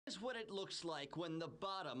Here's what it looks like when the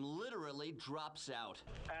bottom literally drops out.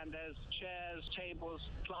 And there's chairs, tables,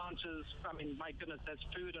 planters. I mean, my goodness, there's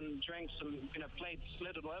food and drinks and, plates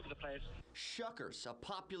littered all over the place. Shuckers, a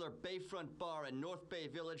popular bayfront bar in North Bay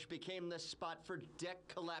Village, became the spot for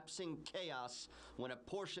deck-collapsing chaos when a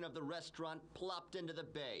portion of the restaurant plopped into the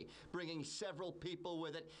bay, bringing several people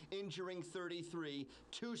with it, injuring 33,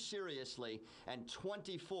 2 seriously, and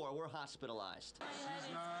 24 were hospitalized. My head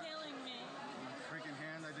is killing me. My freaking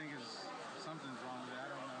hand, I think, is something's wrong with it. I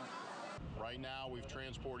don't know. Right now, we've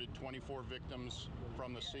transported 24 victims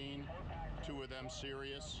from the scene, 2 of them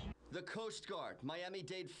serious. The Coast Guard,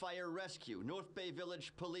 Miami-Dade Fire Rescue, North Bay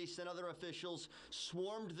Village Police, and other officials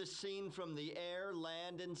swarmed the scene from the air,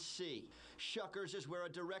 land, and sea. Shuckers is where a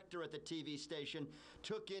director at the TV station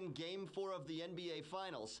took in Game 4 of the NBA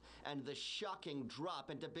Finals and the shocking drop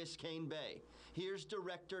into Biscayne Bay. Here's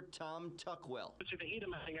director Tom Tuckwell. To the heat of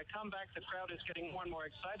it, I come back, the crowd is getting more and more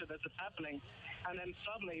excited as it's happening, and then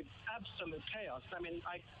suddenly, absolute chaos. I mean,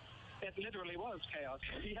 it literally was chaos.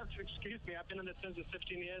 You have to excuse me. I've been in this business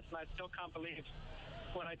 15 years, and I still can't believe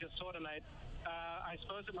what I just saw tonight. I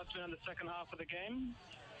suppose it must have been in the second half of the game.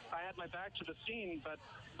 I had my back to the scene, but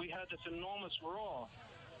we heard this enormous roar.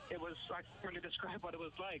 I can't really describe what it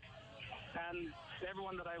was like. And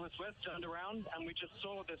everyone that I was with turned around, and we just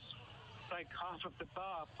saw this, like, half of the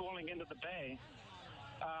bar falling into the bay.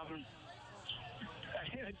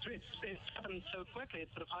 It happened so quickly,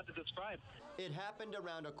 it's sort of hard to describe. It happened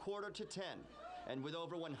around 9:45, and with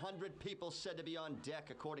over 100 people said to be on deck,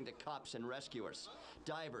 according to cops and rescuers.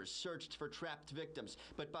 Divers searched for trapped victims,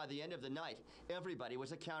 but by the end of the night, everybody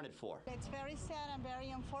was accounted for. It's very sad and very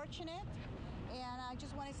unfortunate, and I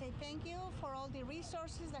just want to say thank you for all the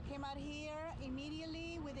resources that came out here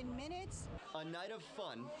immediately, within minutes. A night of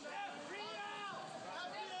fun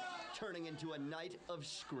turning into a night of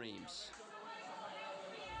screams.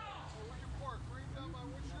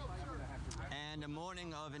 And a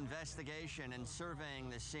morning of investigation and surveying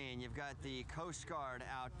the scene. You've got the Coast Guard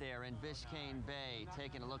out there in Biscayne Bay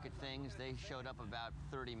taking a look at things. They showed up about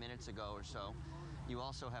 30 minutes ago or so. You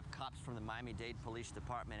also have cops from the Miami-Dade Police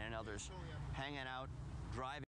Department and others hanging out, driving.